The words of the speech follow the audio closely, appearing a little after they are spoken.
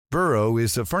Burrow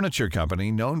is a furniture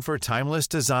company known for timeless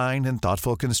design and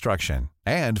thoughtful construction,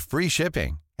 and free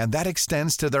shipping, and that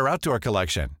extends to their outdoor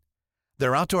collection.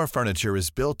 Their outdoor furniture is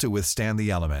built to withstand the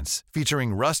elements,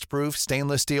 featuring rust-proof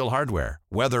stainless steel hardware,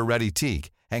 weather-ready teak,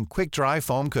 and quick-dry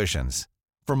foam cushions.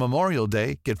 For Memorial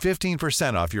Day, get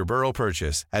 15% off your Burrow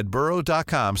purchase at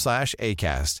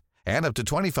burrow.com/acast, and up to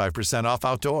 25% off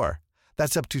outdoor.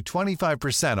 That's up to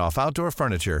 25% off outdoor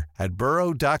furniture at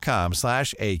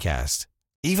burrow.com/acast.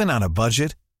 Even on a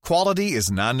budget, quality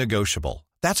is non-negotiable.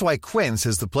 That's why Quince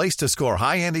is the place to score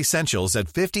high-end essentials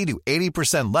at 50 to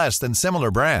 80% less than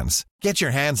similar brands. Get your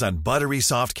hands on buttery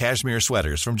soft cashmere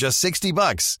sweaters from just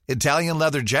 $60, Italian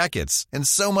leather jackets, and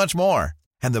so much more.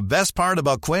 And the best part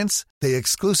about Quince, they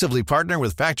exclusively partner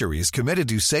with factories committed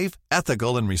to safe,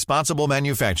 ethical, and responsible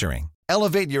manufacturing.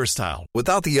 Elevate your style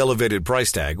without the elevated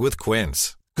price tag with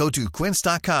Quince. Go to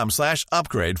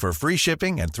quince.com/upgrade for free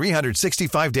shipping and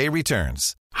 365-day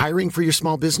returns. Hiring for your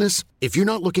small business? If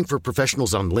you're not looking for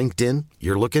professionals on LinkedIn,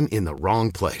 you're looking in the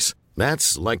wrong place.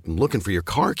 That's like looking for your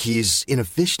car keys in a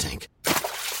fish tank.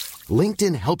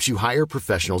 LinkedIn helps you hire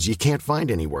professionals you can't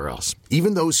find anywhere else,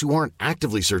 even those who aren't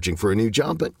actively searching for a new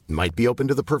job but might be open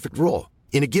to the perfect role.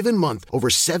 In a given month, over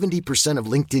 70%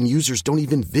 of LinkedIn users don't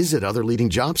even visit other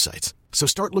leading job sites. So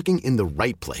start looking in the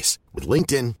right place. With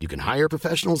LinkedIn, you can hire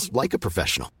professionals like a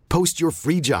professional. Post your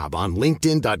free job on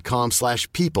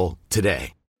linkedin.com/people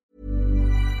today.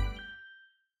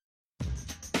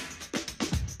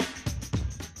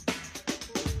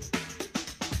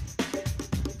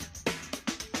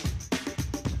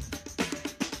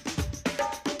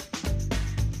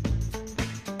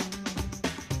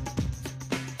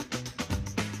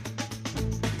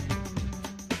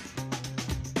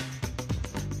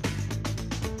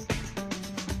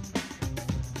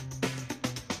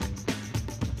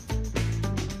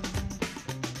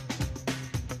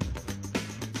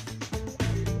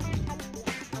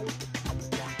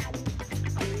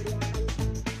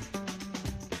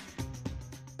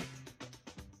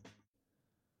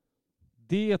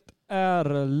 Det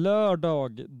är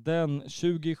lördag den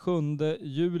 27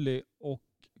 juli och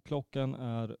klockan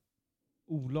är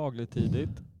olagligt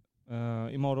tidigt.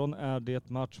 Imorgon är det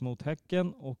match mot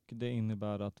Häcken och det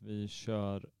innebär att vi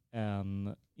kör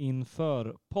en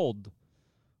inför-podd.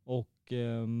 Och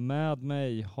med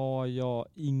mig har jag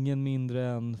ingen mindre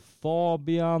än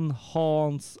Fabian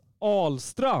Hans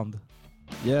Ahlstrand.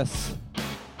 Yes.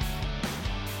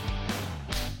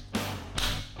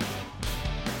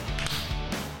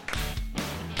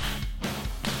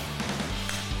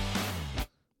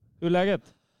 Hur är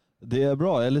läget? Det är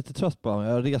bra, jag är lite trött på mig.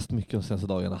 Jag har rest mycket de senaste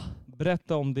dagarna.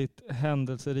 Berätta om ditt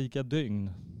händelserika dygn.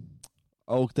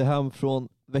 Jag åkte hem från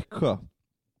Växjö.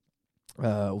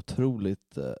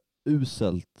 Otroligt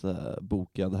uselt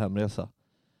bokad hemresa.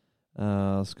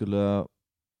 Skulle...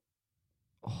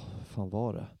 fan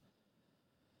var det?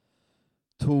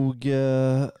 Tog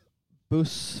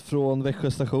buss från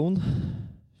Växjö station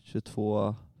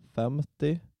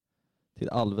 22.50 till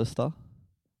Alvesta.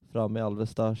 Fram i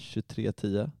Alvesta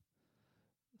 23.10.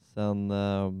 Sen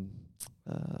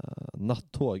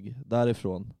nattåg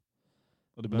därifrån.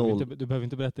 Och du behöver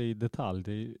inte berätta i detalj.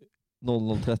 Det är...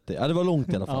 00.30. Ja, det var långt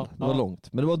i alla fall. Det var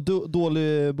långt. Men det var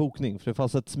dålig bokning. För det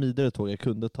fanns ett smidigare tåg jag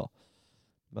kunde ta.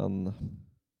 Men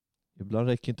ibland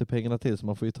räcker inte pengarna till. Så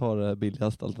man får ju ta det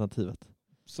billigaste alternativet.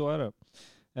 Så är det.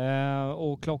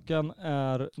 Och klockan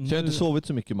är nu... Så jag har inte sovit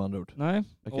så mycket med andra ord. Nej,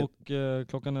 och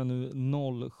klockan är nu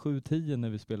 07.10 när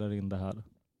vi spelar in det här.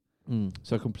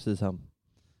 Så jag kom precis hem.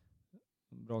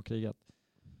 Bra krigat.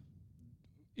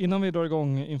 Innan vi drar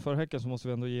igång inför Häcken så måste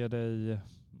vi ändå ge dig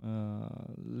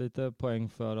lite poäng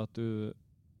för att du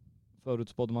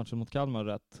förutspådde matchen mot Kalmar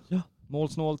rätt. Ja.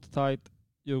 Målsnålt, tight,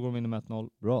 Djurgården vinner med 1-0.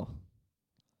 Bra.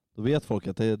 Då vet folk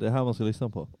att det är det här man ska lyssna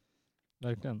på.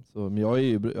 Verkligen. Så, men jag är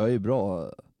ju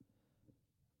bra.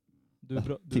 Du är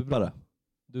bra. Tippare.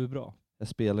 Du är bra. Jag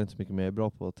spelar inte så mycket, men jag är bra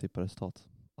på att tippa resultat.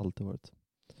 Alltid varit.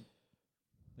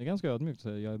 Det är ganska ödmjukt att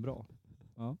säga jag är bra.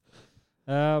 Ja.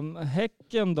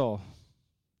 Häcken då.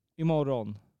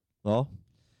 Imorgon. Ja.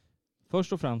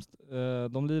 Först och främst,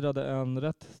 de lirade en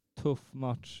rätt tuff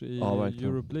match i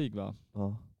Europa League, va?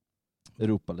 Ja.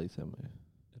 Europa League säger man ju.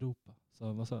 Europa.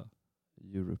 Så vad sa jag?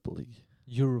 Europa League.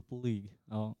 Europa League.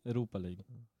 Ja, Europa League.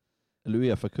 Eller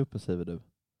UEFA-cupen säger du?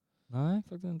 Nej,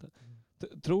 faktiskt inte.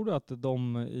 Tror du att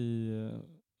de i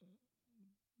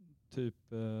typ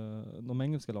de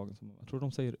engelska lagen, jag tror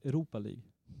de säger Europa League?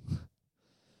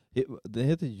 Det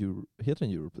heter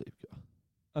den Europa League?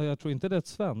 Ja. Jag tror inte det är ett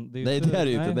sven. Nej, det är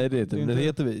det inte. Nej, det är inte.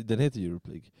 Den heter Europa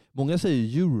League. Många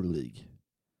säger Euro League.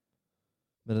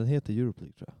 Men den heter Europa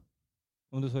League, tror jag.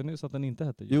 Om du sa ju nyss att den inte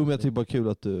hette Jo, men jag tycker bara kul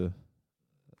att du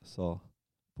sa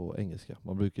på engelska.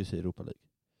 Man brukar ju säga Europa League.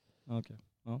 Okej.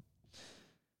 Ja.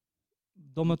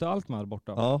 De mötte Alkmaar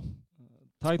borta. Ja.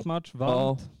 Tight match,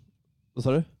 varmt. Ja. Vad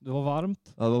sa du? Det var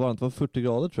varmt. Ja, det var varmt. Det var 40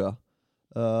 grader tror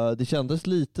jag. Det kändes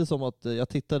lite som att jag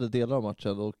tittade delar av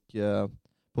matchen och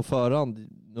på förhand,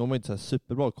 nu har man inte så här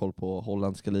superbra koll på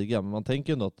holländska ligan, men man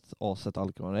tänker ändå att AZ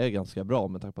Alkmaar är ganska bra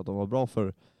med tanke på att de var bra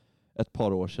för ett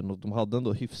par år sedan och de hade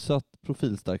ändå hyfsat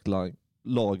profilstarkt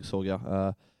lag såg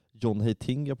jag. John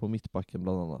Heitinga på mittbacken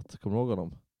bland annat. Kommer du ihåg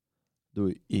honom? Du har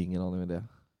ju ingen aning med det.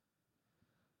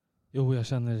 Jo, jag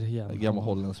känner igen. Gammal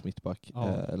holländsk mittback,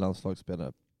 Ja.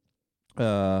 landslagsspelare.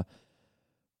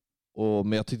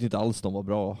 Men jag tyckte inte alls de var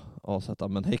bra avsätta.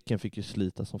 Men Häcken fick ju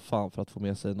slita som fan för att få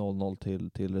med sig 0-0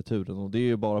 till returen. Och det är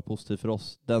ju bara positivt för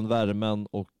oss. Den värmen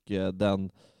och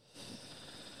den...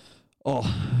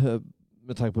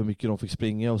 med tanke på hur mycket de fick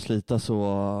springa och slita så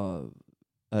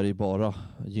är det ju bara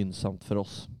gynnsamt för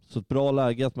oss. Så ett bra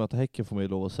läge att möta Häcken får man ju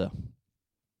lov att säga.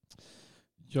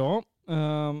 Ja,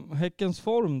 Häckens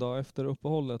form då efter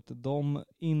uppehållet. De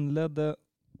inledde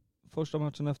första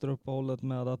matchen efter uppehållet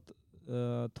med att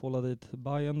tvåla dit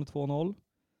Bayern med 2-0.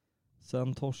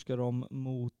 Sen torskade de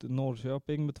mot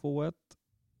Norrköping med 2-1.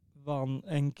 Vann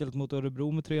enkelt mot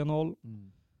Örebro med 3-0.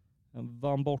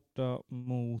 Vann borta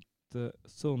mot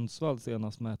Sundsvall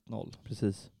senast med 1-0.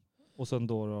 Precis. Och sen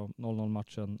då 0-0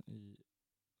 matchen i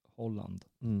Holland.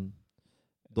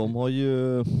 De har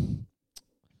ju...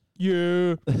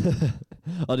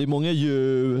 Ja, det är många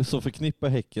som förknippar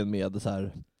Häcken med så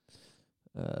här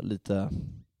lite,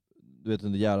 du vet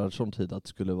under Gerhardsson tid att det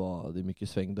skulle vara, det är mycket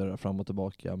svängdörrar fram och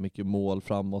tillbaka, mycket mål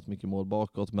framåt, mycket mål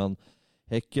bakåt, men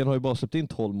Häcken har ju bara släppt in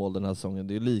 12 mål den här säsongen.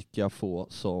 Det är lika få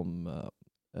som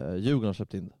Djurgården har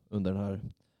släppt in under det här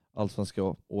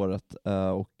allsvenska året,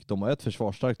 och de har ett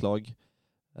försvarsstarkt lag.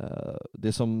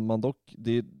 Det som man dock,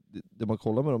 det man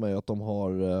kollar med dem är att de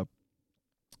har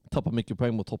tappat mycket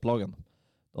poäng mot topplagen.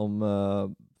 De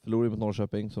förlorade mot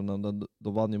Norrköping, som nämnde.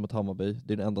 De vann ju mot Hammarby.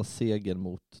 Det är den enda seger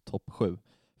mot topp 7.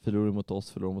 Förlorade mot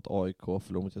oss, förlorade mot AIK,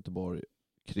 förlorade mot Göteborg,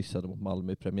 kryssade mot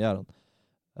Malmö i premiären.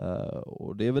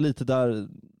 Och det är väl lite där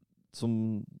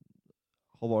som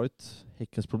har varit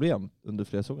Häckens problem under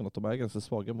flera säsonger, att de är ganska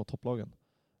svaga mot topplagen.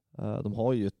 De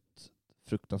har ju ett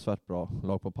fruktansvärt bra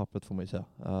lag på pappret får man ju säga.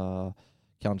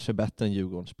 Kanske bättre än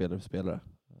Djurgården spelare för spelare.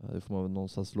 Det får man väl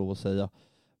någonstans lov att säga.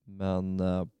 Men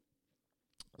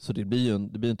så det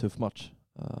blir en tuff match.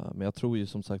 Men jag tror ju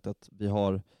som sagt att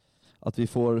vi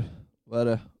får, vad är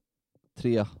det,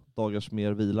 3 dagars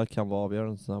mer vila kan vara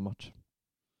avgörande en sån här match.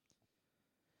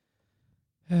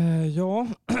 Ja,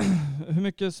 hur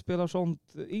mycket spelar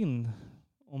sånt in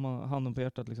om man handen på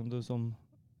hjärtat, liksom, du som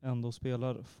ändå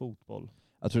spelar fotboll?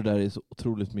 Jag tror det där är så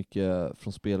otroligt mycket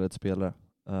från spelare till spelare.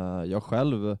 Jag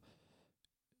själv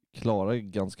klarar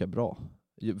ganska bra.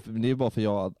 Det är bara för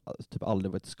jag typ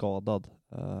aldrig varit skadad.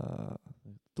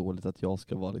 Dåligt att jag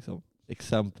ska vara liksom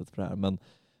exemplet för det här, men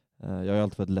jag har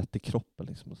alltid varit lätt i kroppen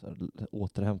liksom, och så här,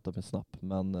 återhämta mig snabbt.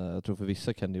 Men jag tror för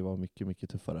vissa kan det ju vara mycket, mycket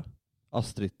tuffare.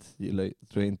 Astrid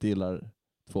tror jag inte gillar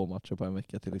 2 matcher på en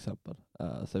vecka till exempel.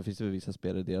 Sen finns det vissa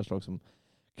spelare i deras lag som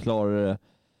klarar det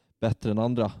bättre än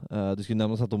andra. Det skulle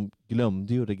nämnas att de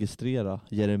glömde ju registrera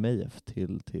Jeremejeff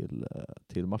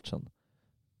till matchen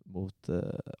mot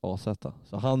AZ.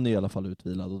 Så han är i alla fall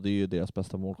utvilad och det är ju deras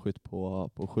bästa målskytt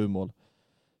på 7 mål.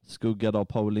 Skuggad av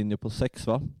Paulinho på 6,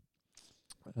 va?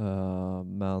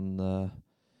 Men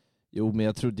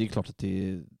jag tror det är klart att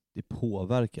det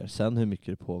påverkar. Sen hur mycket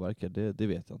det påverkar, det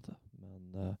vet jag inte.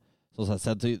 Men så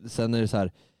sen är det så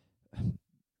här,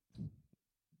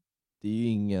 det är ju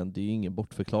ingen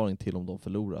bortförklaring till om de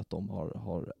förlorar att de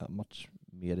har en match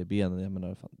mer i benen. Jag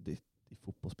menar, i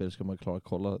fotbollsspel ska man klara att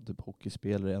kolla typ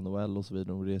hockeyspelare i NHL och så vidare.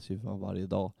 De reser ju fan varje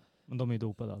dag. Men de är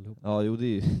dopade allihop. Ja, jo,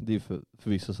 det är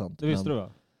förvisso sant. Det visste du,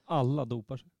 va? Alla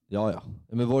dopar sig. Ja.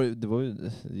 Men det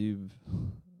är ju...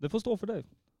 Det får stå för dig.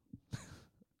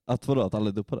 Att vadå? Att alla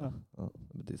är dopade? Ja. Ja,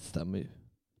 men det stämmer ju.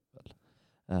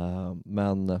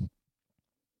 Men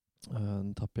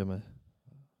nu tappar jag mig.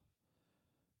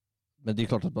 Men det är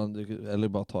klart att eller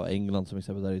bara ta England som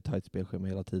exempel, där är det tajt spelschema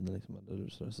hela tiden liksom, eller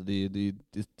så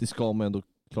det ska man ändå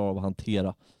klara av att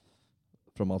hantera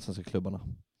från de allsvenska klubbarna.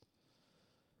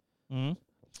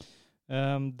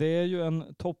 Det är ju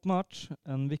en toppmatch,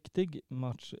 en viktig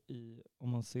match om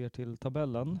man ser till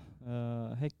tabellen.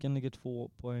 Häcken ligger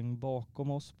 2 poäng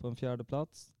bakom oss på en 4:e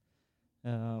plats.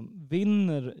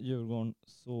 Vinner Djurgården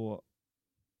så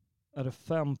är det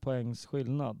 5 poängs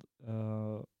skillnad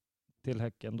till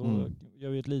Häcken. Då gör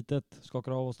vi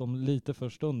skakar av oss dem lite för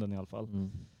stunden i alla fall.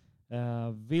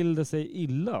 Vill det sig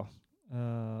illa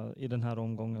i den här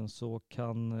omgången så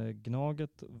kan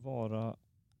Gnaget vara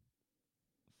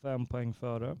 5 poäng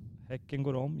före. Häcken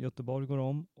går om, Göteborg går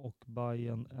om och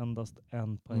Bayern endast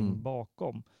 1 poäng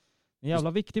bakom. En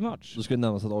jävla viktig match. Då ska det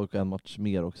nämnas att AIK är en match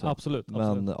mer också. Absolut.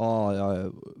 Men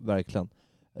ja, verkligen.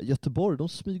 Göteborg, de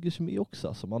smyger sig med också.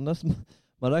 Alltså man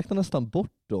räknar nästan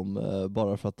bort dem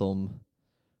bara för att de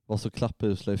var så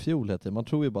klappusla i fjol. Man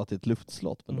tror ju bara att det är ett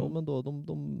luftslott, men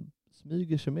de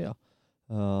smyger sig med.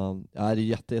 Det är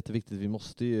jätteviktigt. Vi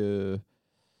måste ju...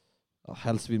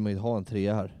 helst vill man ju ha en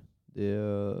 3 här. Det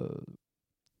är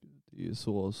ju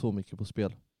så mycket på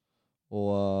spel.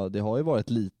 Och det har ju varit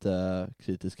lite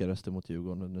kritiska röster mot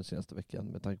Djurgården under den senaste veckan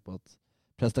med tanke på att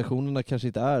prestationerna kanske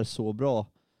inte är så bra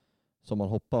som man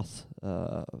hoppas.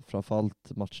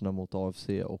 Framförallt matcherna mot AFC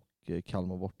och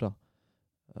Kalmar borta.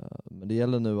 Men det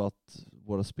gäller nu att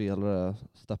våra spelare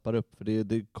steppar upp. För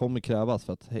det kommer krävas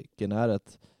för att Häcken är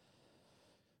ett...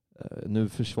 Nu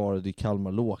försvarade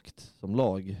Kalmar lågt som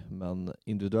lag. Men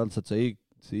individuellt sett så är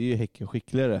ju Häcken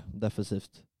skickligare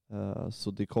defensivt.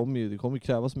 Så det kommer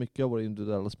krävas mycket av våra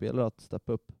individuella spelare att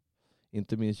steppa upp.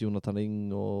 Inte minst Jonathan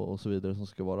Ring och så vidare som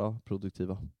ska vara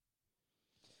produktiva.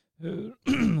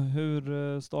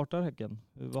 Hur startar Häcken?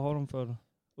 Vad har de för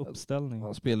uppställning?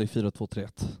 Han spelar i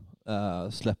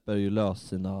 4-2-3-1. Släpper ju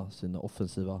lös sina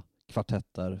offensiva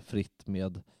kvartetter fritt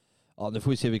med... Ja, nu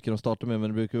får vi se vilka de startar med, men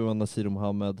det brukar vara Nasir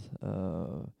Mohammed,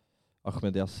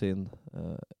 Ahmed Yassin,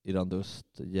 Iran Dust,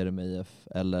 Jeremejeff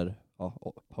eller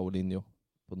Paulinho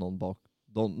på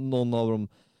någon av de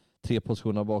 3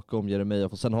 positionerna bakom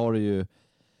Jeremejeff. Och sen har du ju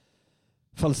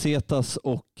Falsetas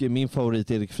och min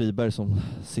favorit Erik Friberg som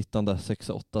sittande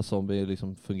 6-8 som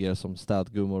liksom fungerar som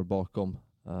städgummor bakom.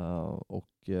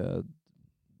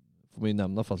 Får man ju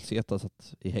nämna Falsetas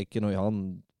att i Häcken har ju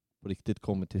han på riktigt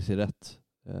kommit till sig rätt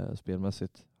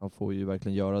spelmässigt. Han får ju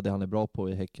verkligen göra det han är bra på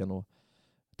i Häcken, och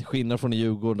till skillnad från i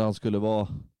Djurgården där han skulle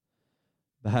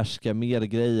behärska mer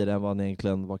grejer än vad han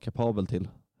egentligen var kapabel till.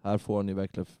 Här får han ju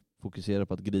verkligen fokusera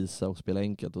på att grisa och spela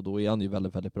enkelt, och då är han ju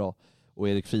väldigt, väldigt bra. Och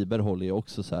Erik Friberg håller ju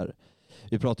också så här.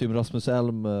 Vi pratade ju med Rasmus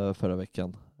Elm förra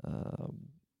veckan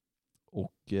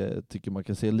och tycker man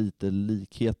kan se lite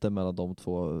likheter mellan de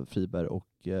två, Friberg och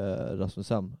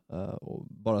Rasmus Elm. Och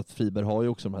bara att Friberg har ju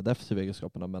också de här defensiva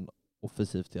egenskaperna, men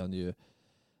offensivt är han ju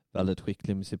väldigt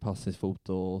skicklig med sin passningsfot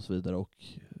och så vidare, och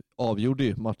avgjorde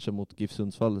ju matchen mot GIF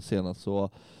Sundsvall senast. Så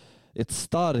ett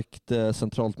starkt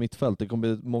centralt mittfält. Det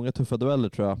kommer bli många tuffa dueller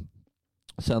tror jag.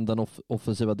 Sen den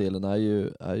offensiva delen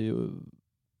är ju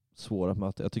svår att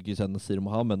möta. Jag tycker ju sen Nasir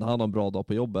Mohammed, han har en bra dag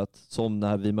på jobbet, som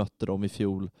när vi mötte dem i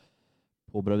fjol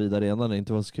på Bravida Arena när det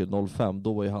inte var så kul 05,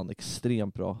 då var ju han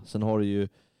extremt bra. Sen har du ju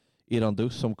Iran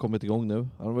Dus som kommit igång nu.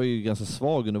 Han var ju ganska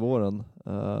svag under våren.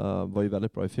 Var ju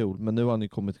väldigt bra i fjol. Men nu har han ju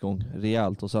kommit igång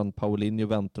rejält. Och sen Paulinho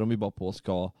väntar de ju bara på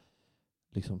ska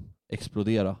liksom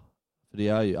explodera. För det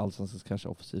är ju allsvenskans kanske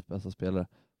offensivt bästa spelare.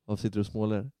 Vad sitter du och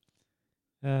småler?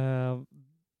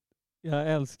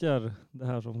 Jag älskar det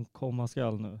här som komma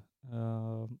skall nu.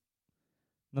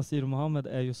 Nasir Mohammed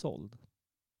är ju såld.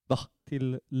 Va?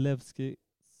 Till Levski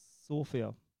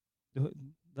Sofia.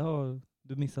 Det har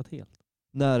du missat helt.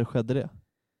 När skedde det?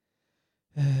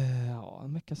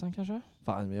 En vecka sedan kanske.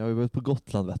 Fan, men jag har ju varit på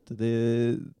Gotland, vet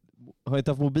du. Har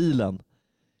inte haft mobilen.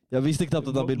 Jag visste knappt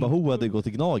att Nabil Bahoui hade gått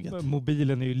i Gnaget.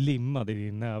 Mobilen är ju limmad i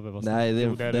din näve. Nej, det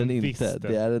är den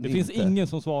inte. Det finns ingen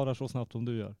som svarar så snabbt som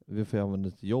du gör. Vi får ju använda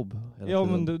ett jobb. Ja,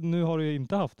 men nu har du ju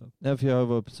inte haft det. Nej, för jag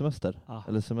var på semester.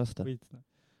 Eller semester. Skitsnä.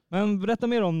 Men berätta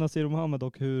mer om Nasir Mohammed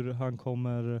och hur han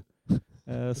kommer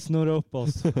snurra upp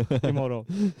oss imorgon.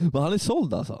 Men han är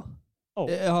såld alltså?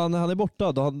 Oh. Han är borta,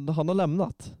 han har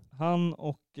lämnat. Han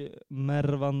och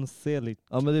Mervan Selic.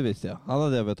 Ja, men det visste jag. Han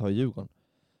hade jag velat ha i Djurgården.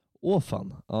 Åh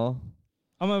fan, ja.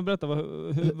 Ja, men berätta,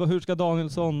 hur ska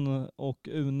Danielsson och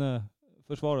Une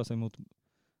försvara sig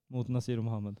mot Nasir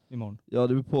Mohammed imorgon? Ja,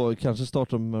 det blir på, kanske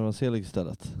starta med Mervan Selic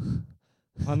istället.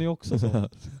 Han är också så.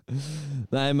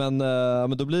 Nej, men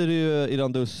då blir det ju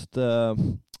Iran Dust,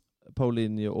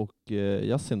 Paulinho och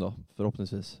Yassin då,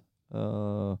 förhoppningsvis.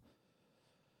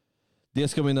 Det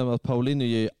ska man ju nämna att Paulinho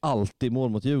ger ju alltid mål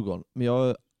mot Djurgården. Men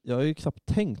jag har ju knappt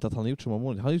tänkt att han har gjort så många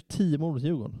mål. Han har gjort 10 mål mot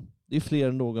Djurgården. Det är fler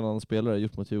än någon annan spelare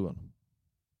gjort mot Djurgården.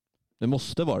 Det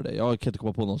måste vara det. Jag kan inte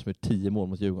komma på någon som gjort 10 mål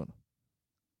mot Djurgården.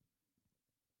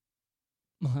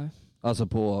 Nej. Alltså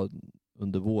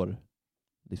under vår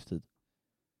livstid.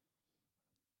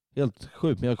 Helt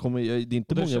sjukt, men det är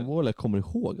inte många mål jag kommer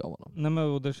ihåg av honom. Nej,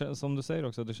 men som du säger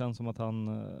också, det känns som att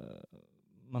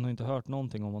man har inte hört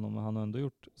någonting om honom, men han har ändå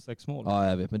gjort 6 mål. Ja,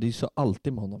 jag vet, men det är så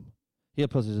alltid med honom.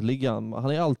 Helt plötsligt så ligger han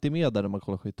är alltid med där när man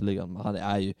kollar skytteligan, men han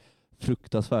är ju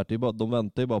fruktansvärt. Det är bara, de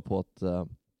väntar ju bara på att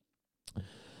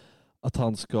att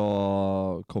han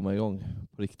ska komma igång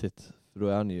på riktigt. För då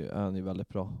är han ju väldigt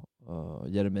bra.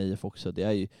 Jeremejeff också. Det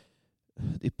är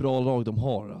ett bra lag de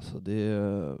har. Alltså. Det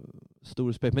är stor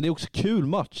respekt. Men det är också kul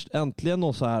match. Äntligen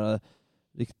någon så här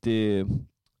riktigt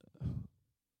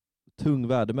tung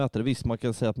värdemätare. Visst, man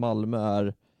kan säga att Malmö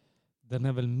är... Den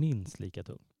är väl minst lika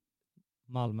tung.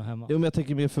 Malmö hemma. Jo, men jag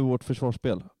tänker mer för vårt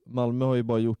försvarsspel. Malmö har ju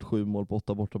bara gjort 7 mål på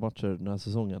 8 bortamatcher den här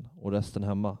säsongen. Och resten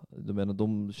hemma.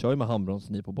 De kör ju med handbroms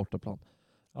ni på bortaplan.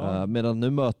 Ja. Medan nu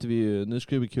möter vi ju... Nu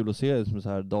ska det bli kul att se som så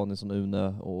här Danielsson,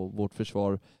 Une och vårt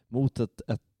försvar mot ett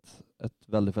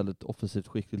väldigt, väldigt offensivt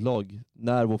skickligt lag.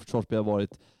 När vårt försvarsspel har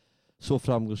varit så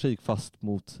framgångsrik fast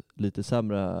mot lite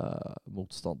sämre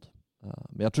motstånd.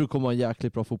 Men jag tror det kommer vara en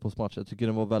jäkligt bra fotbollsmatch. Jag tycker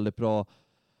den var väldigt bra.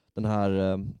 Den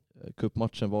här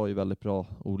cupmatchen var ju väldigt bra.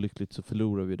 Olyckligt så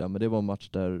förlorade vi den. Men det var en match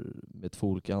där med 2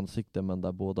 olika ansikten, men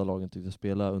där båda lagen tyckte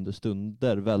spela under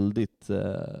stunder väldigt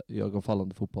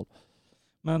ögonfallande fotboll.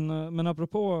 Men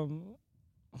apropå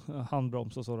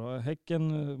handbroms och så då.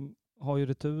 Häcken har ju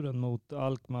returen mot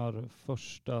Alkmaar 1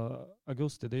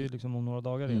 augusti. Det är ju liksom om några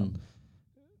dagar igen.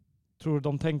 Tror du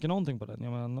de tänker någonting på den?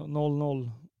 Jag menar,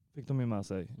 0-0 fick de ju med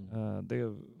sig.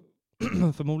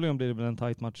 Förmodligen blir det väl en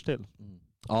tight match till.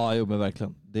 Ja, jo, men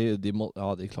verkligen. Det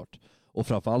är klart. Och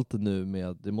framförallt nu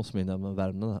med, det måste man ju nämna,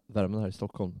 värmen här i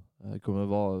Stockholm. Det kommer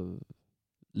vara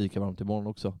lika varmt imorgon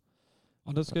också.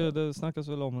 Ja, det snackas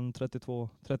väl om en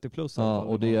 30 plus. Ja,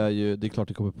 och det är klart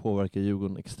det kommer påverka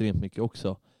Djurgården extremt mycket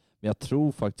också. Men jag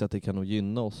tror faktiskt att det kan nog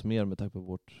gynna oss mer med tanke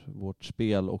på vårt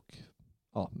spel och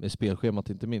med spelschemat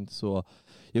inte minst. Så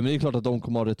ja, men det är klart att de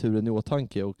kommer ha returen i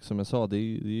åtanke, och som jag sa, det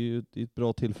är ett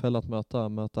bra tillfälle att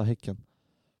möta Häcken.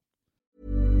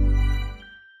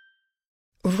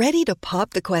 Ready to pop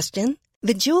the question?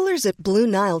 The jewelers at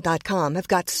BlueNile.com have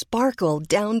got sparkle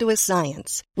down to a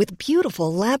science with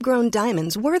beautiful lab-grown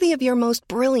diamonds worthy of your most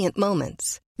brilliant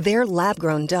moments. Their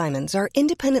lab-grown diamonds are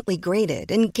independently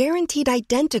graded and guaranteed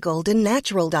identical to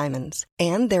natural diamonds,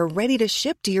 and they're ready to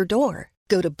ship to your door.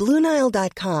 Go to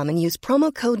BlueNile.com and use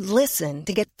promo code LISTEN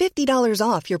to get $50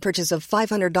 off your purchase of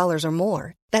 $500 or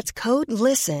more. That's code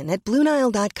LISTEN at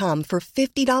BlueNile.com for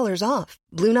 $50 off.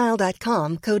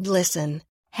 BlueNile.com, code LISTEN.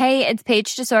 Hey, it's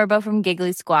Paige DeSorbo from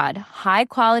Giggly Squad. High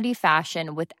quality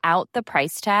fashion without the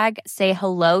price tag. Say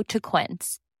hello to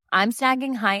Quince. I'm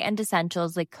snagging high-end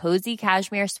essentials like cozy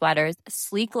cashmere sweaters,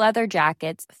 sleek leather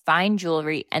jackets, fine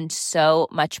jewelry, and so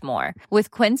much more.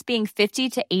 With Quince being 50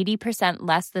 to 80%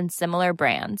 less than similar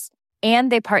brands.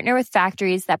 And they partner with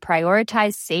factories that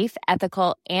prioritize safe,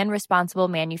 ethical, and responsible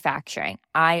manufacturing.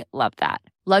 I love that.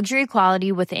 Luxury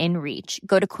quality within reach.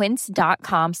 Go to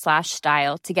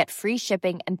quince.com/style to get free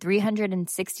shipping and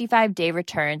 365-day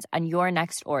returns on your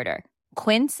next order.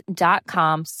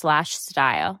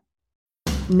 Quince.com/style.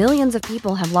 Millions of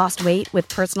people have lost weight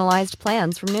with personalized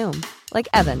plans from Noom. Like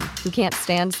Evan, who can't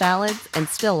stand salads and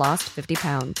still lost 50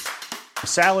 pounds.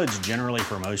 Salads generally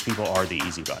for most people are the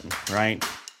easy button, right?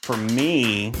 For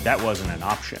me, that wasn't an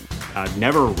option. I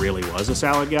never really was a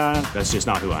salad guy. That's just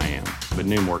not who I am. But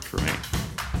Noom worked for me.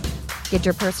 Get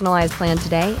your personalized plan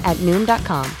today at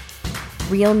Noom.com.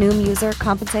 Real Noom user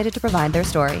compensated to provide their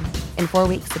story. In 4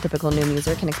 weeks, the typical Noom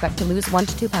user can expect to lose 1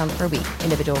 to 2 pounds per week.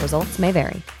 Individual results may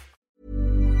vary.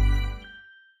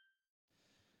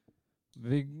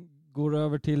 Vi går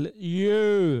över till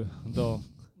då.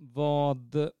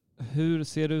 Hur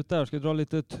ser det ut där? Ska vi dra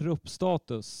lite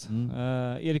truppstatus?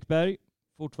 Erik Berg,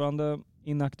 fortfarande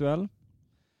inaktuell.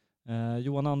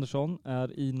 Johan Andersson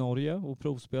är i Norge och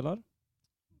provspelar.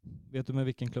 Vet du med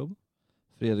vilken klubb?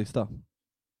 Fredrikstad.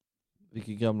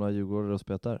 Vilken gamla Djurgårdare har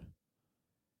spelat där?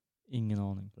 Ingen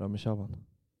aning. Rami Shaban.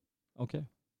 Okej.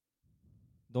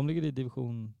 De ligger i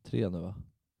division 3 nu, va?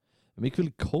 De gick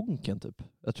väl Konken typ?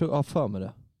 Jag tror för mig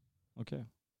det. Okej.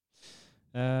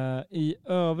 I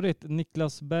övrigt,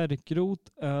 Niklas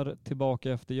Bärkroth är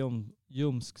tillbaka efter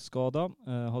ljumskskada.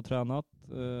 Har tränat.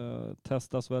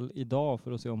 Testas väl idag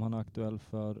för att se om han är aktuell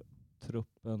för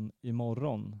truppen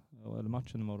imorgon. Eller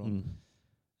matchen imorgon.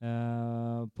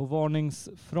 På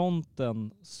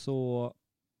varningsfronten så...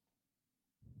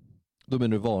 Då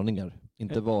menar du varningar?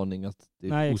 Inte varning att det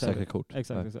är osäkra kort?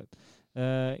 Exakt.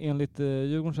 Enligt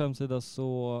Djurgårdens hemsida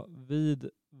så vid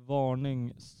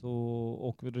varning så,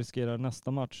 och vi riskerar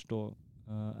nästa match då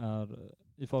är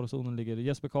i farozonen ligger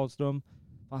Jesper Karlström.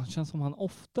 Han känns som han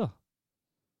ofta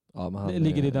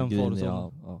ligger i den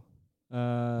farozonen.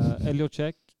 Elliot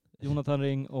Check, Jonathan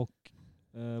Ring och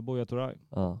Buya Turay.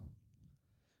 Ja.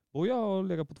 Buya har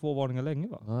legat på 2 varningar länge,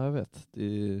 va? Ja, jag vet.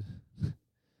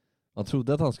 Man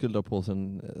trodde att han skulle dra på sig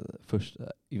först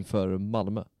inför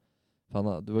Malmö.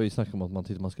 Fan, det var ju snack om att man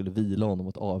tyckte man skulle vila honom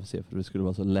mot AFC för det skulle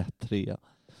vara så lätt 3.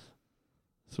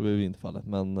 Så blev det inte fallet.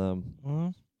 Men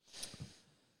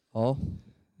ja.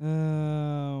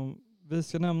 Vi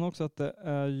ska nämna också att det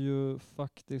är ju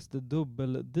faktiskt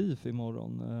dubbel-DIF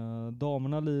imorgon.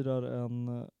 Damerna lirar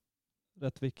en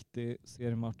rätt viktig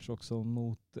seriematch också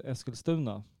mot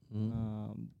Eskilstuna.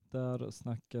 Där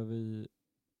snackar vi,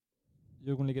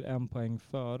 Djurgården ligger 1 poäng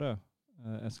före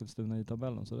Eskilstuna i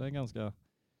tabellen, så det är en ganska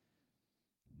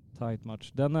tight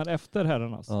match. Den är efter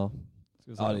herrarnas. Ja,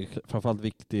 det är framförallt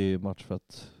viktig match för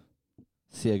att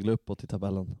segla uppåt i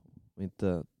tabellen och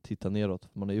inte titta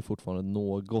neråt. Man är ju fortfarande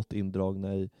något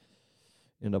indragna i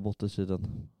den där bottenstriden.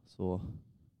 Så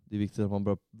det är viktigt att man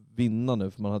börjar vinna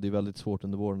nu, för man hade ju väldigt svårt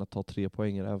under våren att ta 3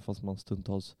 poäng, även fast man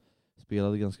stundtals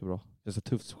spelade ganska bra. Ganska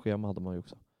tufft schema hade man ju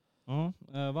också. Ja,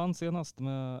 vann senast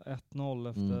med 1-0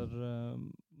 efter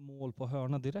mål på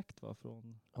hörna direkt, va?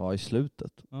 Ja, i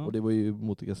slutet. Ja. Och det var ju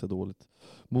mot ett ganska dåligt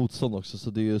motstånd också,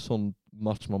 så det är ju en sån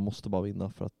match man måste bara vinna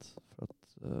för att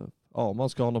man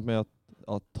ska ha något med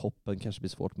att toppen kanske blir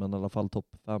svårt, men i alla fall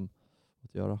topp 5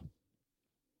 att göra.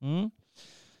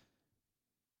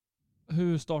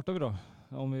 Hur startar vi då?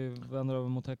 Om vi vänder över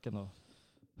mot Häcken då?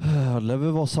 Det lär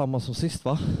väl vara samma som sist,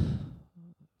 va?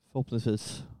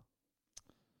 Förhoppningsvis.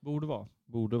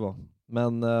 Borde vara.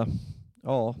 Men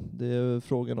det är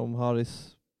frågan om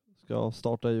Harris ska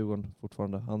starta i Djurgården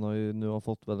fortfarande. Han har ju nu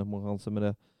fått väldigt många chanser, men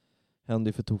det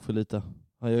händer ju för lite.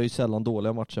 Han gör ju sällan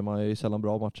dåliga matcher, men han gör ju sällan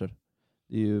bra matcher.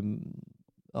 Det är ju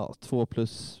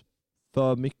 2+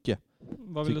 för mycket.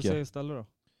 Vad vill du säga istället då?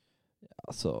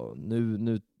 Alltså,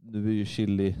 nu är ju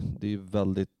Chili, det är ju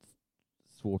väldigt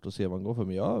svårt att se vad han går för,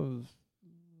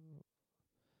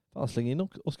 men släng in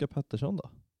Oskar Pettersson då.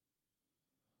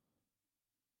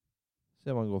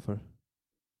 Se vad han går för.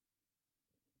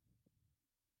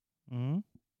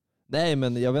 Nej,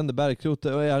 men jag vänder Bärkroth.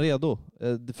 Är han redo?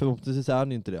 Förhoppningsvis är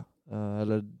han inte det.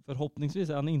 Förhoppningsvis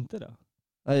är han inte det?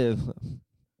 Nej,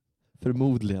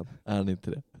 förmodligen är han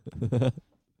inte det.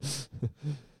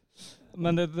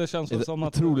 Men det känns väl som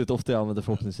att... Otroligt ofta jag använder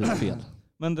förhoppningsvis fel.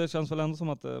 Men det känns väl ändå som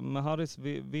att med Harris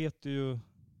vet du ju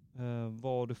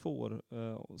vad du får.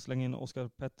 Släng in Oskar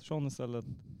Pettersson istället.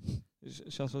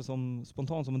 Det känns väl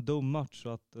spontant som en dum match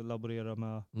att laborera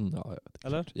med.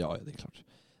 Eller? Ja, det är klart.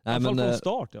 Nej, men från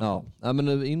start. Nej,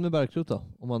 men in med Bärkroth då,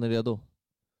 om han är redo.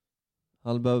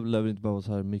 Han behöver inte behöva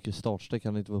så här mycket startsträck,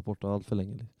 han har inte varit borta allt för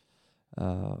länge.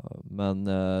 Men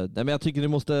jag tycker det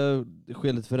måste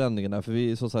ske lite förändringar där, för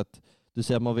vi, så sagt, du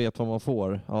säger att man vet vad man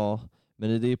får. Ja,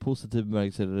 men det är positiv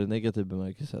bemärkelse eller negativ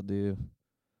bemärkelse. Det är ju...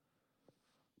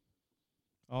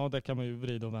 Ja, det kan man ju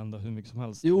vrida och vända hur mycket som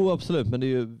helst. Jo, absolut. Men, det är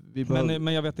ju,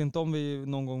 men jag vet inte om vi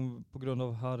någon gång på grund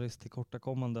av Harris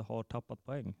tillkortakommande har tappat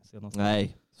poäng senast.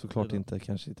 Nej, såklart inte.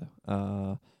 Kanske inte.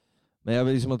 Men jag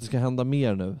vill liksom att det ska hända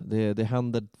mer nu. Det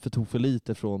händer för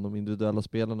lite från de individuella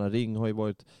spelarna. Ring har ju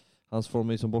varit... Hans form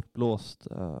är som bortblåst.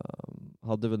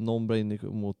 Hade väl någon bra in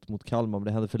mot Kalmar, men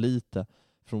det händer för lite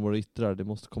från våra yttrar. Det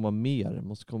måste komma mer. Det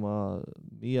måste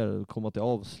komma till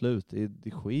avslut.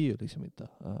 Det sker ju liksom inte.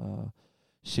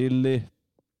 Chili,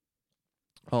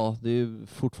 det är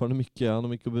fortfarande mycket. Han har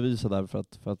mycket att bevisa där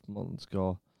för att man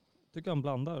ska... Tycker han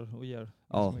blandar och ger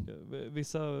mycket.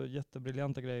 Vissa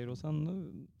jättebriljanta grejer, och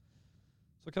sen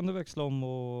så kan det växla om,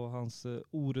 och hans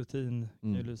orutin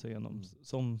kan ju lysa igenom.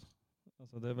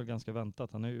 Alltså det är väl ganska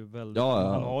väntat. Han är ju väldigt...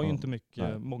 han har ju inte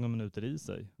många minuter i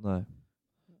sig.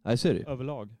 Nej, så är det.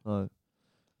 Överlag. Nej.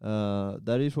 Där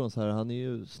är ju från så här, han är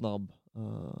ju snabb.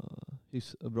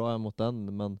 Bra mot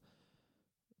den, men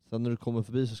sen när du kommer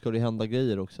förbi så ska det hända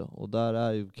grejer också. Och där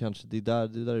är ju kanske det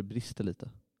där det brister lite.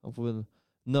 Han får väl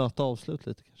nöta avslut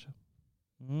lite kanske.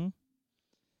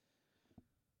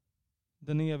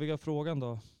 Den eviga frågan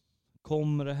då.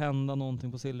 Kommer det hända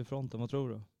någonting på Sillyfronten? Vad tror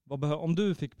du? Om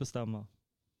du fick bestämma?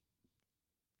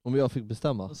 Om jag fick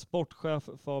bestämma? Sportchef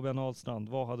Fabian Ahlstrand,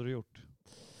 vad hade du gjort?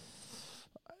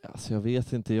 Alltså jag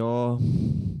vet inte. Jag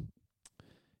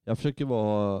försöker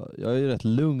jag är rätt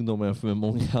lugn om jag med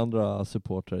många andra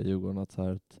supportrar i Djurgården.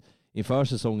 Att inför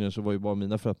säsongen så var ju bara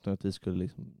mina förhoppningar att vi skulle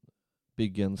liksom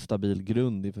bygga en stabil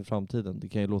grund inför framtiden. Det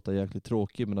kan ju låta jäkligt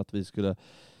tråkigt, men att vi skulle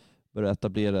börja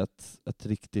etablera ett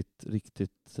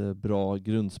riktigt bra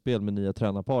grundspel med nya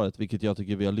tränarparet, vilket jag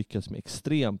tycker vi har lyckats med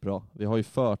extremt bra. Vi har ju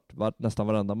fört nästan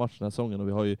varenda match den här säsongen, och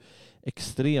vi har ju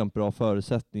extremt bra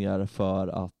förutsättningar för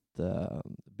att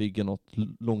bygga något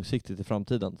långsiktigt i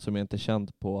framtiden som jag inte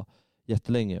känt på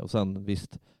jättelänge. Och sen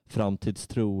visst,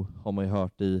 framtidstro har man ju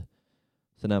hört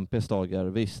sen MPs dagar,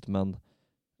 visst, men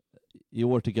i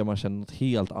år tycker jag man känner något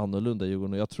helt annorlunda i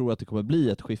Djurgården, och jag tror att det kommer bli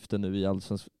ett skifte nu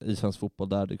i svensk fotboll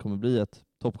där det kommer bli ett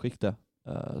toppskikte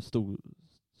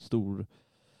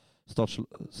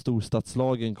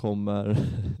storstadslagen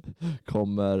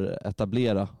kommer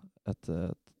etablera ett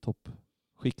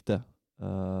toppskikte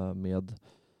med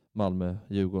Malmö,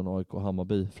 Djurgården, AIK och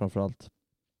Hammarby framförallt.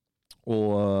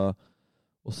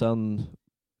 Och sen,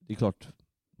 det är klart,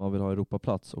 man vill ha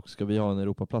Europaplats, och ska vi ha en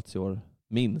Europaplats i år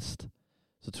minst,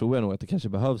 så tror jag nog att det kanske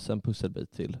behövs en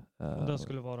pusselbit till. Och det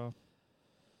skulle vara?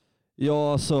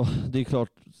 Ja, alltså det är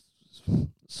klart,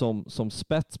 som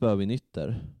spets behöver vi en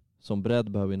ytter, som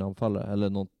bredd behöver vi en anfallare eller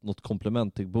något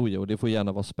komplement till Boje, och det får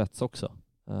gärna vara spets också.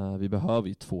 Vi behöver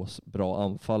ju 2 bra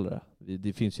anfallare.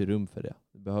 Det finns ju rum för det.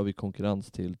 Vi behöver ju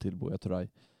konkurrens till Buya Turay.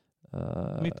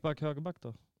 Mittback, högerback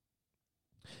då?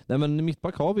 Nej, men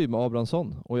mittback har vi med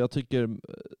Abrahamsson, och jag tycker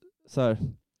så här,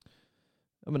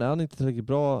 ja, men är han inte tillräckligt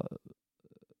bra,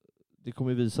 det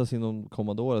kommer ju visas inom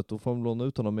kommande året, då får man låna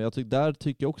ut honom. Men där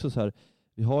tycker jag också så här,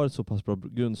 vi har ett så pass bra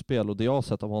grundspel, och det jag har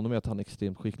sett av honom är att han är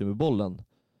extremt skicklig med bollen.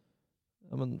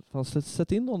 Ja, men fan,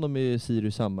 sätt in honom i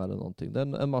Sirius hemma eller någonting. Det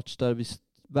är en match där vi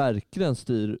verkligen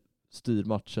styr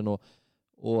matchen,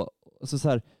 och alltså så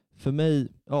här, för mig,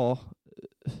 ja,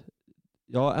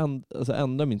 jag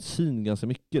ändrar min syn ganska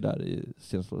mycket där i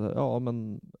senaste. Ja,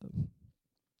 men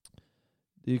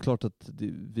det är klart att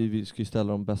vi ska ju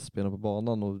ställa de bästa spelarna på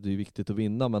banan, och det är viktigt att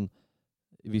vinna, men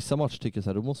i vissa matcher tycker jag så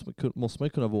här, då måste man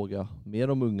kunna våga mer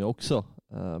om unga också,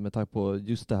 med tanke på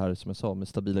just det här som jag sa, med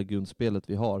stabila grundspelet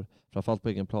vi har, framförallt på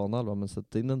egen planhalva, men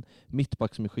sätta in en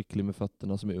mittback som är skicklig med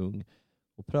fötterna, som är ung,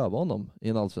 och pröva honom i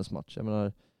en allsvensk match. Jag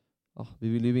menar, ja, vi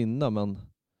vill ju vinna, men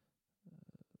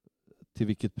till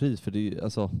vilket pris? För det,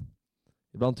 alltså,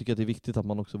 ibland tycker jag att det är viktigt att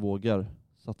man också vågar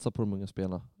satsa på de unga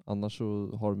spelarna. Annars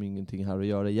så har de ingenting här att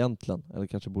göra egentligen. Eller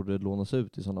kanske borde det lånas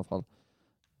ut i sådana fall.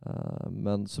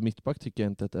 Men som mittback tycker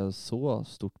jag inte att det är så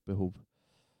stort behov.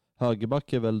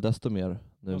 Högerback är väl desto mer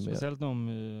nu. Speciellt om...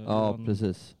 Ja,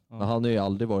 precis. Ja. Men han har ju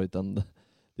aldrig varit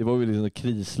det var ju liksom ett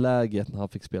krisläge när han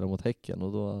fick spela mot Häcken,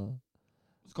 och då...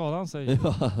 Skadade han sig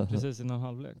precis innan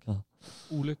halvlek. Ja.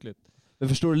 Olyckligt. Jag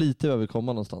förstår lite var vi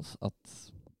kommer någonstans.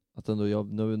 Att ändå nu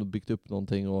har vi nog byggt upp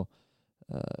någonting, och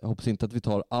jag hoppas inte att vi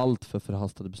tar allt för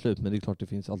förhastade beslut, men det är klart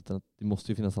det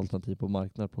måste ju finnas alternativ på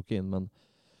marknaden att plocka in, men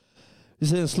vi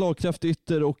säger en slagkraftig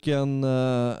ytter och en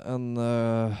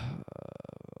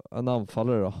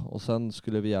anfallare då. Och sen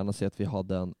skulle vi gärna se att vi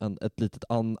hade ett litet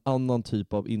annan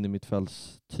typ av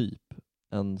innermittfältstyp,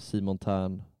 en Simon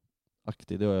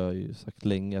Tern-aktig. Det har jag ju sagt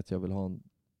länge att jag vill ha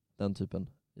den typen,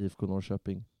 IFK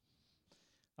Norrköping.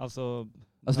 Alltså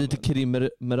lite Karim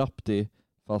Merabti,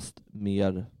 fast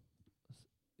mer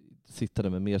sittade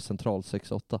med mer central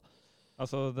 6-8.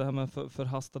 Alltså det här med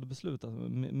förhastade beslut. Alltså,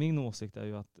 min åsikt är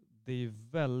ju att det är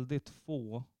väldigt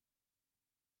få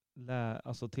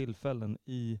tillfällen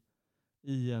i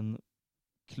en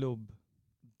klubb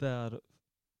där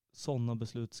sådana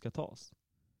beslut ska tas.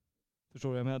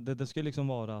 Förstår du? Men det ska liksom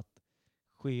vara att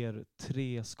sker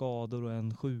 3 skador och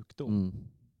en sjukdom.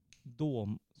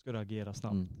 Då ska du agera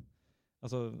snabbt.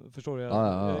 Alltså, förstår du?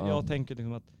 Jag tänker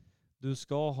liksom att du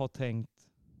ska ha tänkt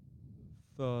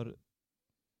för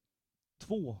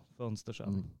 2 fönster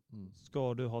sedan.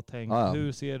 Ska du ha tänkt,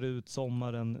 hur ser det ut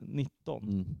sommaren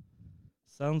 19?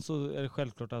 Sen så är det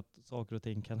självklart att saker och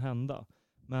ting kan hända.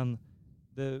 Men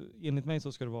enligt mig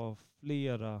så ska det vara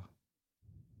flera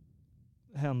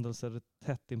händelser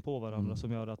tätt in på varandra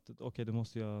som gör att du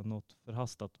måste göra något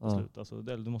förhastat beslut. Alltså,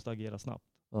 du måste agera snabbt.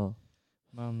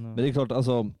 Men det är klart,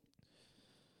 alltså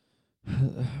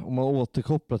om man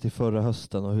återkopplar till förra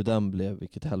hösten och hur den blev,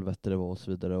 vilket helvete det var och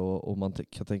så vidare, och man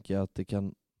kan tänka att det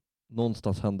kan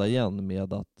någonstans hända igen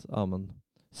med att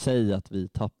säg att vi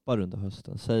tappar under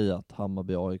hösten, säg att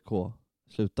Hammarby AIK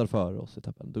slutar före oss i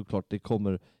tappen. Då är det klart det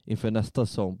kommer inför nästa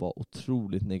säsong vara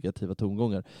otroligt negativa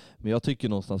tongångar. Men jag tycker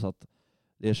någonstans att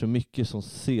det är så mycket som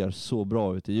ser så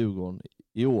bra ut i Djurgården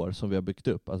i år som vi har byggt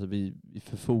upp. Alltså vi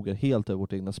förfogar helt över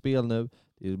vårt egna spel nu.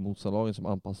 Det är motståndarlagen som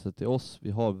anpassar sig till oss.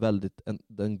 Vi har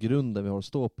den grunden vi har att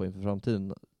stå på inför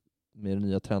framtiden med det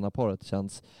nya tränarparet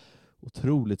känns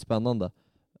otroligt spännande.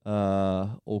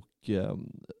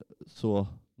 Så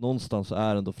någonstans så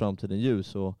är ändå framtiden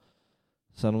ljus, och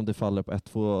sen om det faller på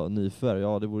 1-2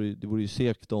 nyförvärv, det vore ju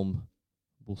segt om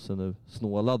Bosse nu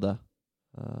snålade,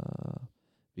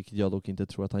 vilket jag dock inte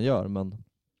tror att han gör, men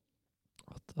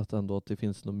att ändå att det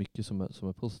finns nog mycket som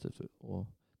är positivt, och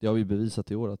det har vi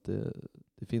bevisat i år att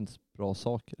det finns bra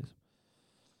saker liksom.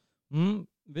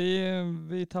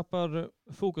 Vi tappar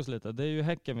fokus lite. Det är ju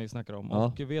Häcken vi snackar om.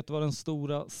 Och vet du vad den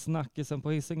stora snackisen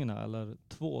på Hisingen är? Eller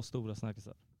 2 stora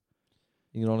snackisar?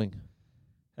 Ingen aning.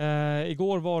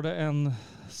 Igår var det en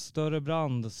större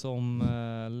brand som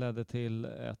ledde till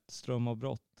ett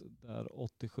strömavbrott där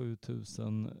 87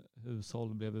 000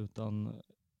 hushåll blev utan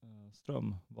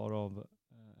ström, varav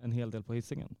en hel del på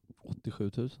Hisingen.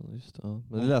 87 000, just det. Ja.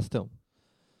 Men det läste jag om.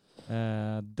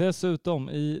 Dessutom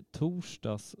i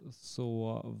torsdags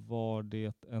så var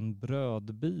det en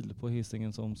brödbil på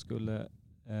Hisingen som skulle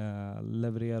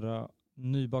leverera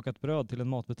nybakat bröd till en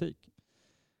matbutik.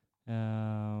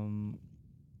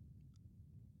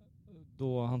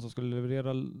 Då han som skulle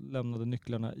leverera lämnade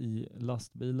nycklarna i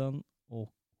lastbilen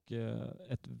och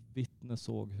ett vittne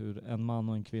såg hur en man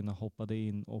och en kvinna hoppade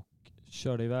in och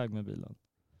körde iväg med bilen.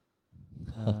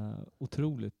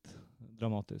 Otroligt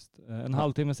dramatiskt. En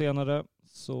halvtimme senare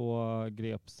så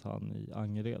greps han i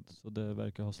Angered, så det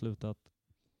verkar ha slutat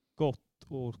gott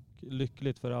och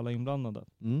lyckligt för alla inblandade.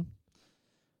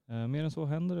 Mer än så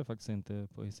händer det faktiskt inte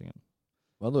på Hisingen.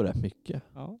 Var då rätt mycket?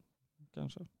 Ja,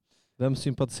 kanske. Vem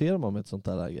sympatiserar man med ett sånt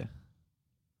där läge?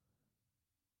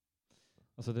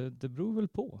 Alltså det beror väl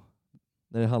på.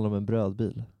 När det handlar om en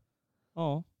brödbil?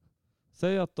 Ja.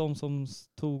 Säg att de som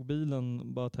tog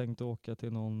bilen bara tänkte åka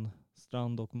till någon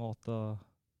strand och mata.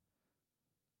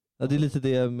 Ja, det är lite det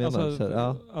jag menar. Alltså,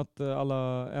 ja. Att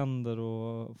alla änder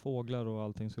och fåglar och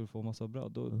allting skulle få massa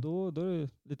bröd. Då är det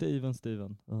lite even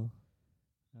Steven. Ja.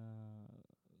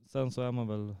 Sen så är man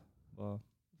väl bara,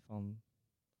 fan,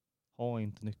 ha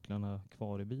inte nycklarna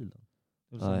kvar i bilen.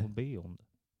 Det är som att be om det.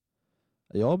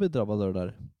 Jag har blivit drabbad av det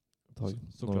där.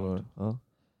 Såklart. Ja.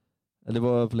 Det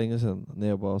var för länge sedan när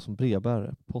jag var som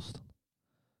brevbärare på posten.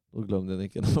 Då glömde jag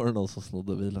nyckeln. Då var det någon som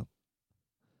snodde bilen.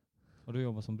 Har du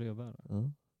jobbat som brevbärare? Ja.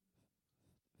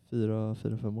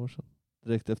 4-5 år sedan.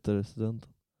 Direkt efter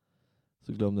studenten.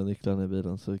 Så glömde jag nycklarna i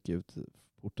bilen. Så gick jag ut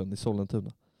porten i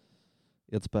Sollentuna.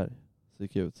 Edsberg. Så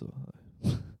gick jag ut så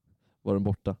var den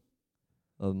borta.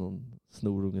 Jag hade någon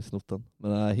snorunge snott den.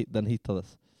 Men den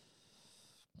hittades.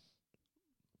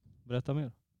 Berätta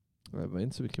mer. Det var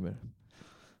inte så mycket mer.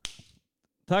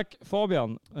 Tack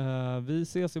Fabian. Vi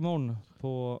ses imorgon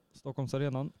på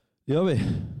Stockholmsarenan. Gör vi.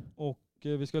 Och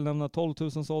vi skulle nämna 12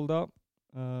 000 sålda.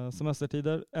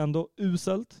 Semestertider. Ändå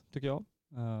uselt tycker jag.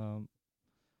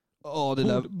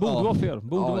 Borde vara fler.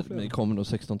 Men det kommer nog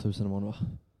 16 000 imorgon, va?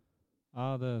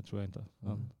 Ja, det tror jag inte.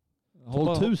 Men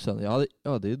 12 000?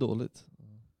 Ja, det är dåligt.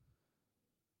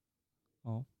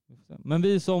 Ja, vi får se. Men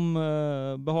vi som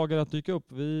behagar att dyka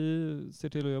upp, vi ser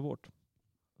till att göra vårt.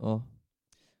 Ja.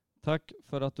 Tack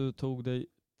för att du tog dig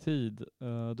tid.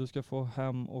 Du ska få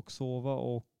hem och sova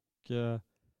och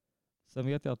sen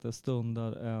vet jag att det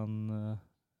stundar en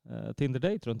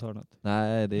Tinder-date runt hörnet.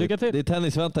 Nej, det är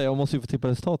tennis. Vänta, jag måste ju få tippa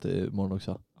resultat imorgon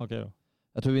också. Okej då.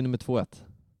 Jag tror vi vinner med 2-1.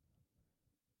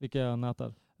 Vilka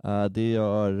nätar? Det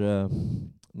gör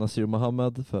Nasir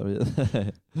Mohammed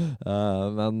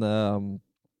men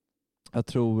jag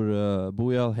tror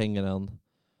Boja hänger en.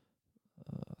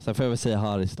 Sen får jag väl säga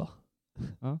Haris då.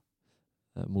 Ja.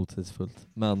 Motsägelsefullt.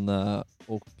 Men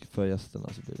och för gästerna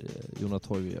så blir det Jonas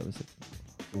Torg och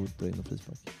dra in och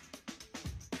frispark.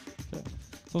 Okay.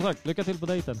 Som sagt, lycka till på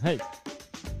dejten. Hej!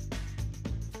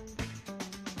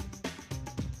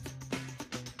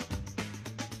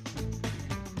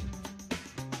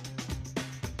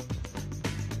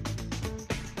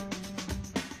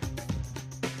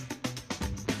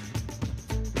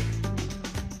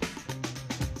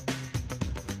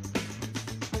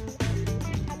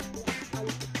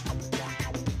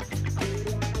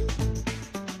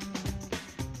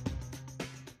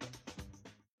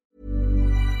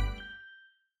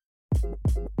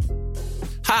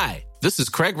 Hi, this is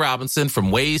Craig Robinson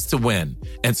from Ways to Win,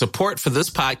 and support for this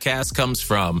podcast comes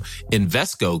from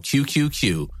Invesco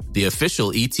QQQ, the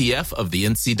official ETF of the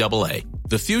NCAA.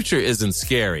 The future isn't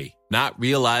scary. Not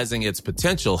realizing its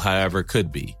potential, however, could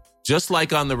be. Just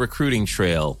like on the recruiting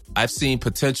trail, I've seen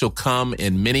potential come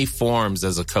in many forms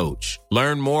as a coach.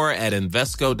 Learn more at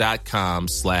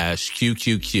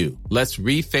Invesco.com/QQQ. Let's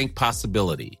rethink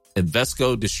possibility.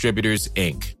 Invesco Distributors,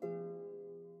 Inc.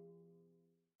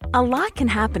 A lot can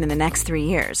happen in the next 3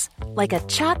 years. Like a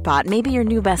chatbot may be your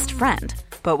new best friend.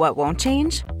 But what won't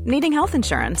change? Needing health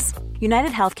insurance.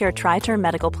 United Healthcare Tri-Term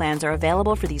Medical Plans are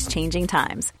available for these changing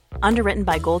times. Underwritten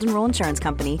by Golden Rule Insurance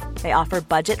Company, they offer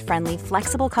budget-friendly,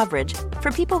 flexible coverage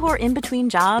for people who are in between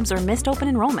jobs or missed open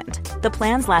enrollment. The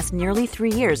plans last nearly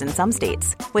 3 years in some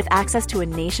states, with access to a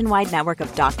nationwide network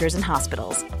of doctors and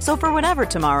hospitals. So for whatever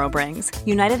tomorrow brings,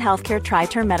 United Healthcare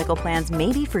Tri-Term Medical Plans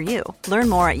may be for you. Learn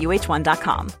more at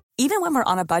uh1.com. Even when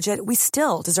we're on a budget, we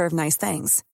still deserve nice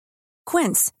things.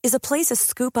 Quince is a place to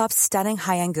scoop up stunning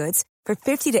high-end goods for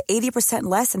 50 to 80%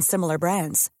 less than similar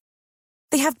brands.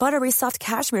 They have buttery soft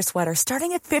cashmere sweaters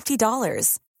starting at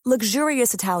 $50,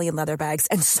 luxurious Italian leather bags,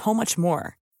 and so much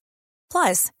more.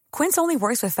 Plus, Quince only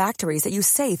works with factories that use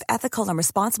safe, ethical, and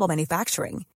responsible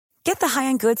manufacturing. Get the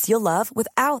high-end goods you'll love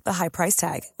without the high price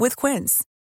tag with Quince.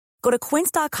 Go to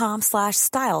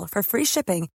quince.com/style for free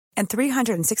shipping and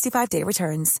 365-day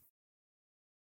returns.